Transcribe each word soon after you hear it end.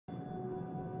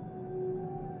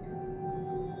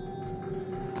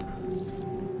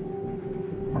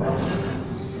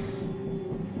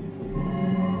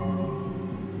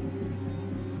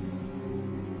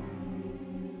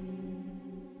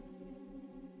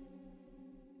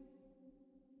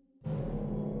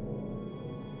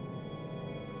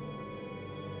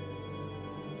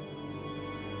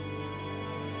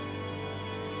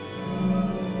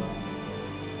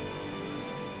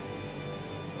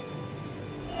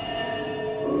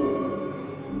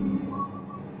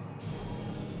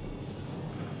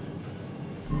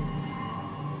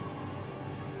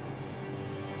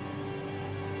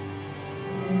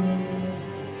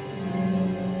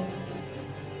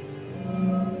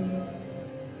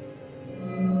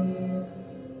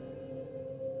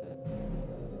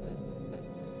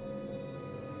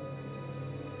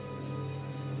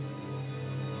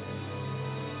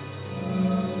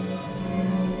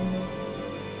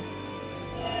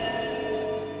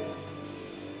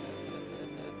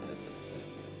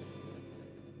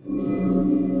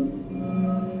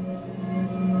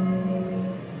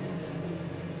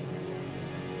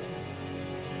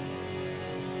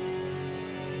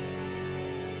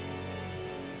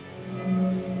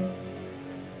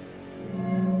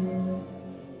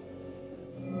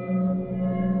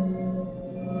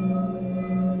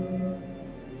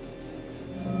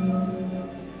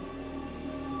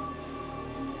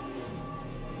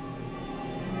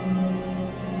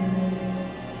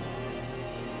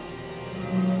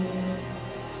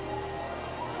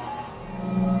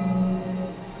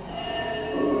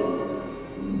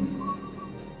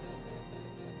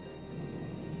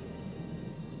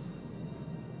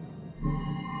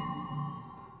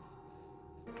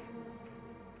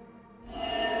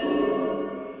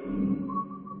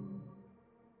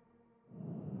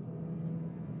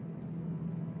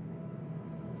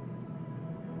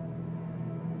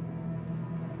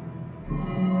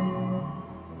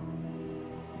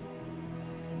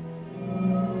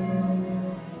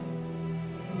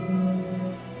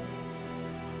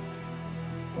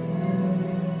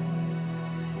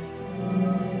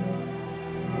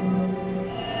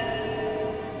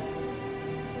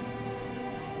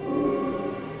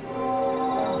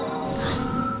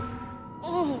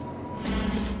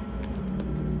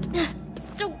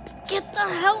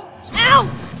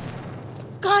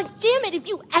that if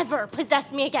you ever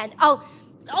possess me again,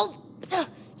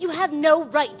 you have no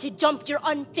right to dump your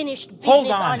unfinished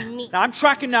business on me. Now, I'm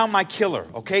tracking down my killer,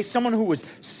 okay? Someone who was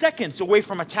seconds away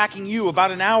from attacking you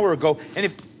about an hour ago, and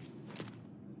if...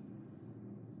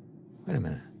 Wait a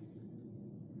minute.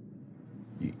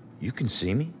 You can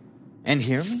see me? And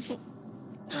hear me?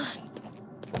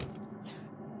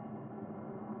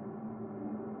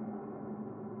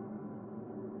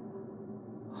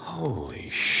 Holy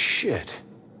shit.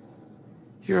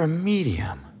 You're a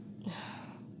medium.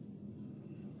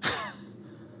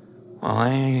 Well,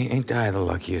 ain't I the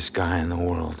luckiest guy in the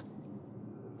world?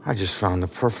 I just found the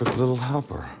perfect little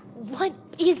helper. What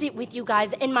is it with you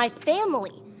guys and my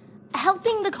family?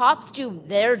 Helping the cops do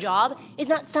their job is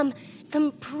not some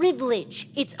privilege.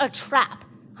 It's a trap.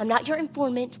 I'm not your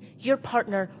informant, your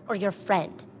partner, or your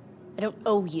friend. I don't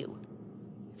owe you.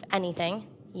 If anything,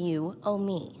 you owe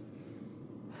me.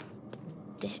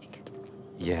 Dick.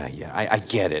 Yeah, I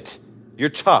get it. You're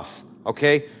tough,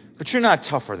 okay? But you're not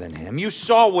tougher than him. You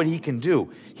saw what he can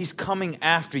do. He's coming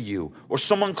after you, or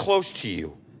someone close to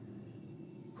you.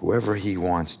 Whoever he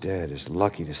wants dead is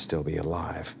lucky to still be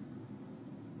alive.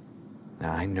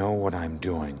 Now, I know what I'm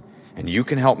doing, and you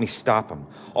can help me stop him.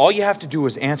 All you have to do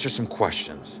is answer some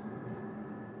questions.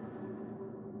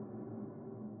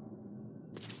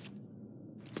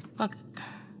 Look,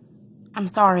 I'm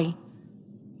sorry.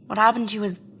 What happened to you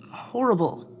is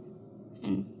horrible.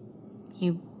 And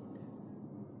you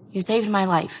saved my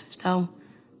life, so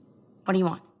what do you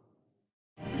want?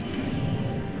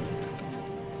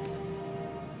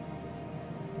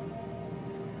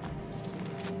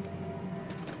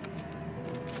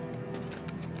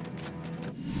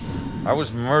 I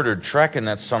was murdered tracking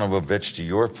that son of a bitch to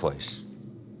your place.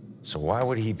 So why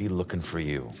would he be looking for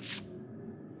you?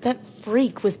 That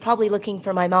freak was probably looking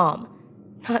for my mom.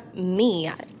 Not me.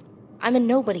 I'm a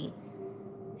nobody.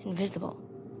 Invisible.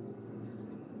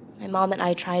 My mom and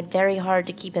I tried very hard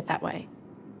to keep it that way.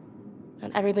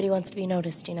 Not everybody wants to be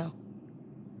noticed, you know.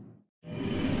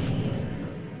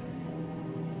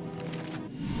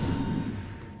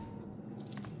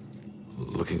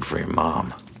 Looking for your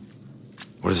mom.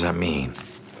 What does that mean?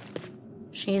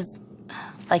 She's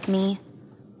like me,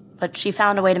 but she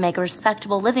found a way to make a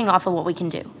respectable living off of what we can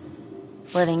do.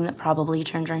 Living that probably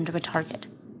turned her into a target.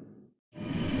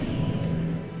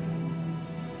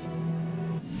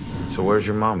 So where's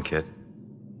your mom, kid?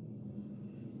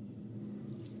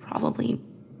 Probably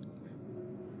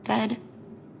dead.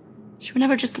 She would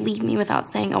never just leave me without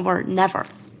saying a word, never.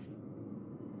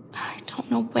 I don't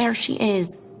know where she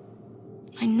is.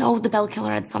 I know the Bell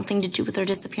Killer had something to do with her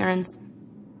disappearance.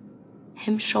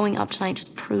 Him showing up tonight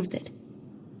just proves it.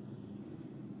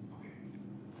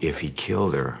 If he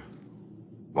killed her,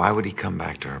 why would he come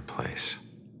back to her place?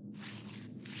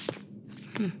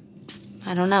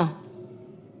 I don't know.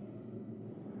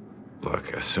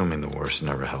 Look, assuming the worst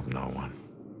never helped no one.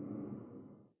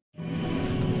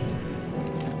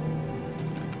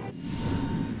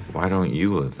 Why don't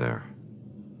you live there?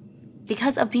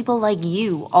 Because of people like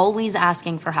you always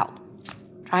asking for help.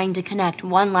 Trying to connect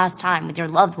one last time with your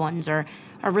loved ones or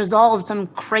resolve some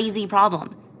crazy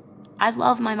problem. I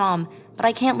love my mom, but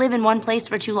I can't live in one place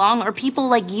for too long or people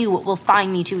like you will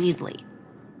find me too easily.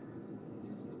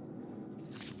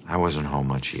 I wasn't home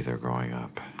much either growing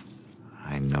up.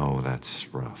 I know that's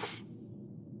rough.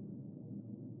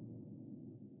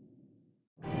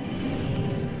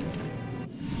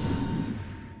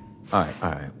 All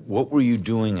right. What were you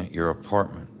doing at your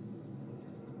apartment?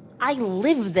 I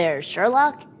live there,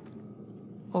 Sherlock.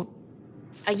 Well,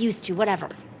 I used to, whatever.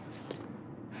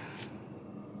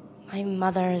 My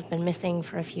mother has been missing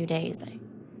for a few days.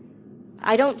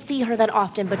 I don't see her that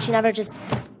often, but she never just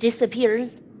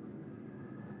disappears.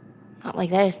 Not like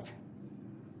this.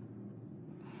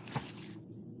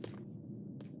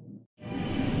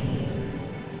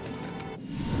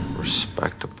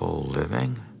 Respectable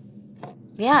living?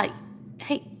 Yeah.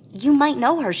 Hey, you might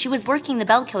know her. She was working the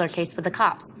Bell Killer case with the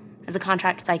cops as a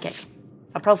contract psychic,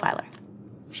 a profiler.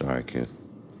 Sorry, kid.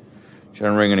 She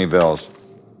didn't ring any bells.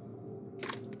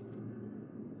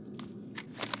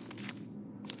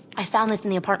 I found this in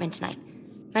the apartment tonight.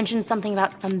 Mentioned something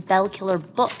about some Bell Killer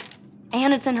book.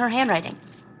 And it's in her handwriting.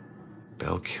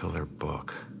 Bell Killer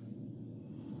book.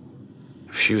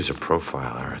 If she was a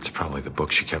profiler, it's probably the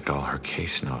book she kept all her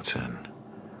case notes in.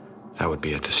 That would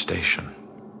be at the station.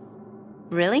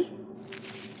 Really?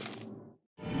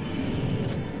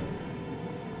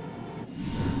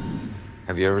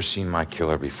 Have you ever seen my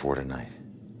killer before tonight?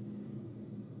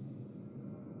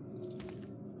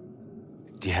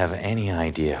 Do you have any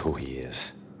idea who he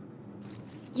is?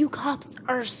 You cops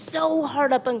are so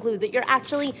hard up on clues that you're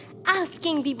actually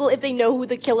asking people if they know who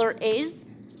the killer is.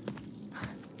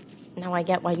 Now I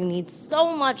get why you need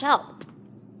so much help.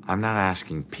 I'm not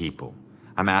asking people.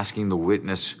 I'm asking the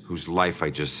witness whose life I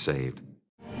just saved.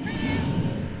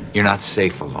 You're not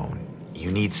safe alone. You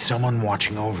need someone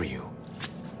watching over you.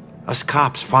 Us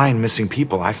cops find missing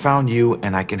people. I found you,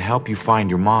 and I can help you find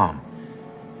your mom.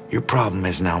 Your problem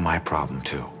is now my problem,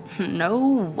 too.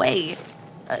 No way.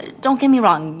 Don't get me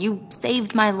wrong, you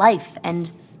saved my life,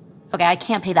 and... Okay, I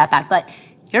can't pay that back, but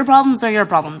your problems are your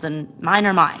problems, and mine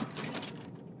are mine.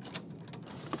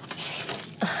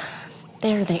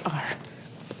 There they are.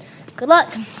 Good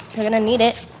luck. You're gonna need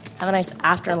it. Have a nice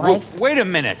afterlife. Wait a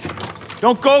minute.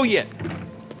 Don't go yet.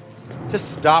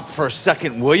 Just stop for a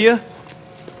second, will you?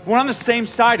 We're on the same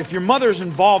side. If your mother's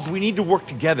involved, we need to work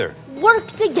together.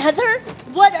 Work together?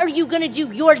 What are you gonna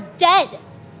do? You're dead.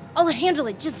 I'll handle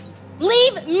it. Just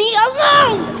leave me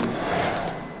alone!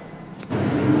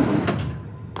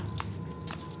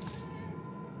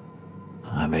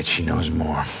 I bet she knows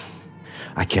more.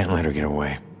 I can't let her get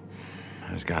away.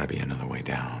 There's gotta be another way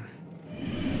down.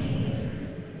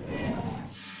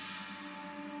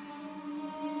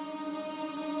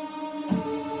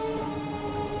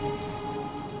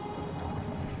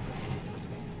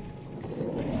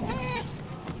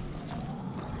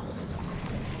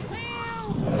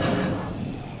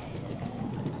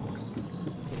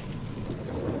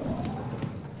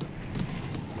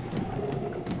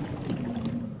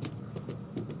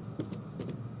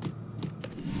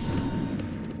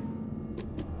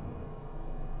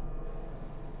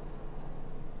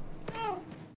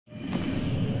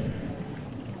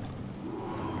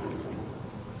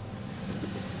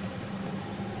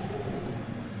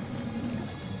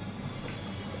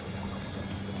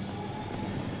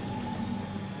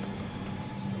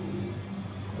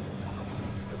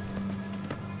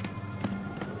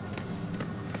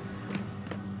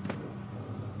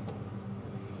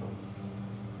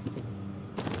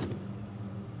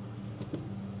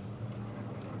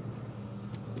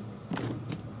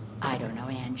 I don't know,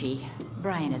 Angie.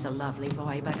 Brian is a lovely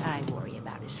boy, but I worry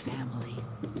about his family.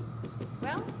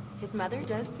 Well, his mother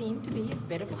does seem to be a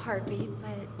bit of a heartbeat,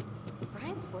 but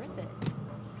Brian's worth it.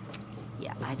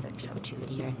 Yeah, I think so too,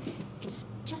 dear. It's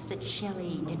just that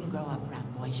Shelley didn't grow up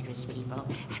around boisterous people,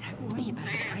 and I worry about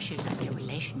the pressures of their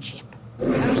relationship.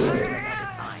 I'm sure they'll be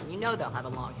fine. You know they'll have a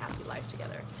long, happy life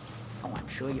together. Oh, I'm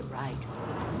sure you're right.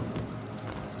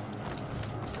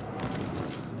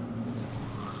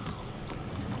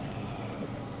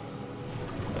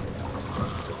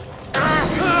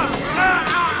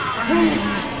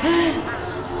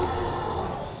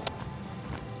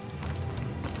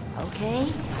 Okay,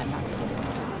 I'm not gonna...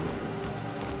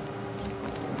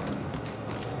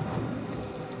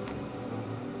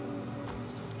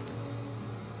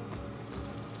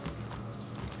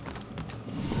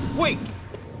 Wait!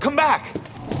 Come back!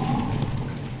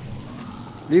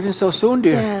 Leaving so soon,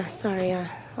 dear? Yeah, sorry.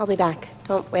 I'll be back.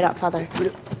 Don't wait up, Father.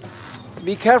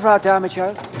 Be careful out there, my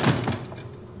child.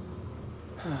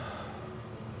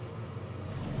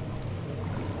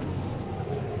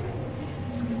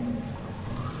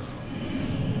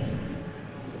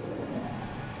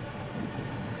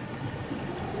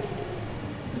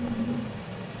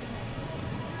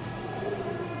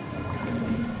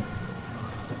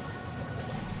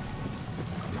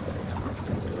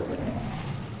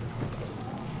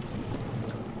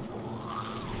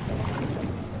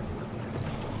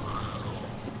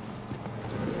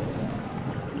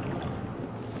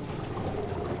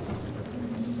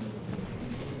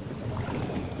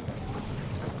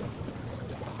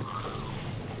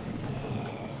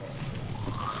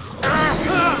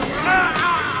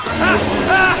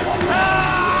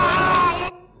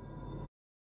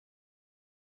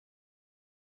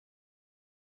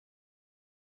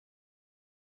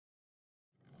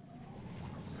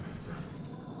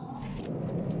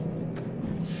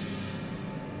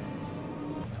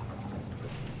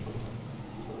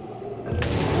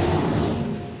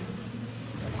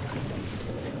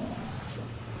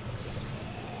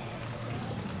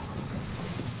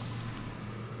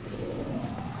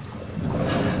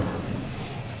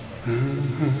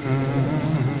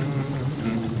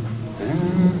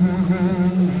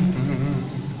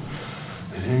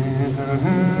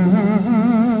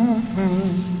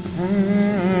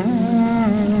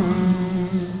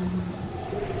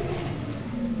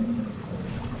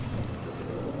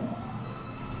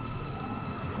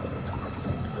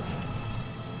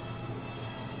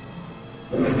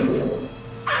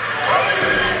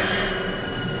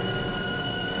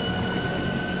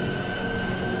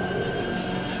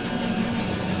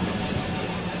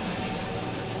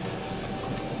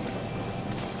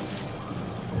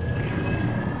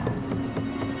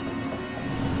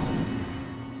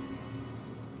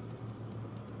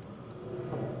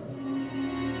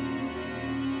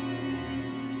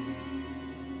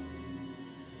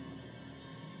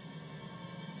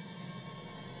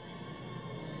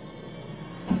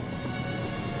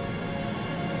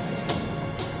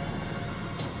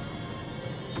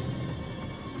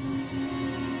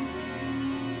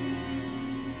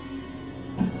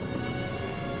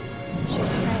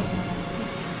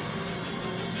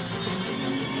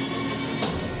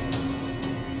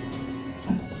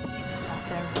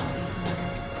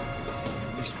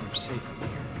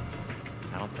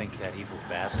 think that evil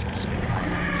bastard's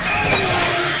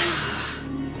gonna...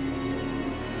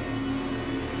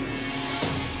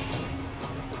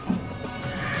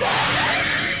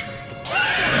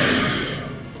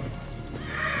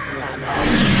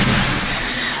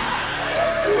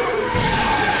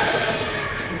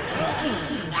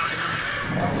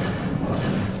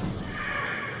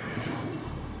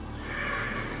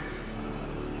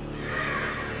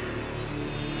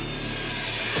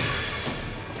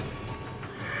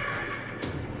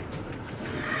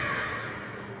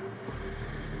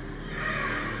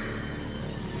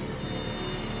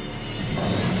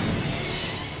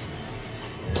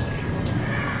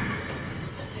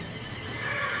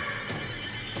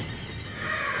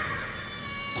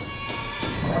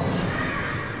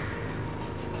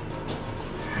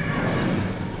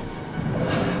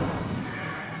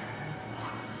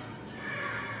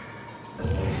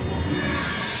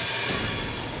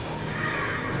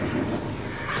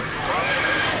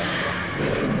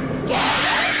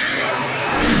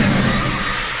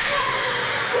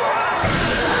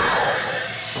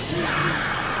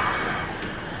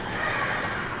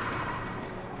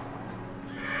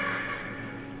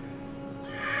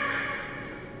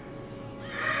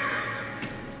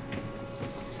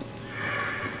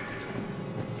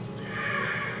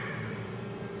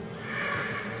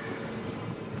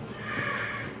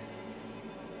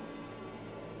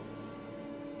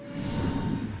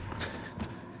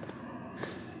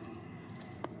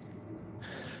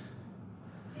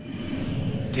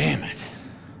 Damn it.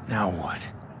 Now what?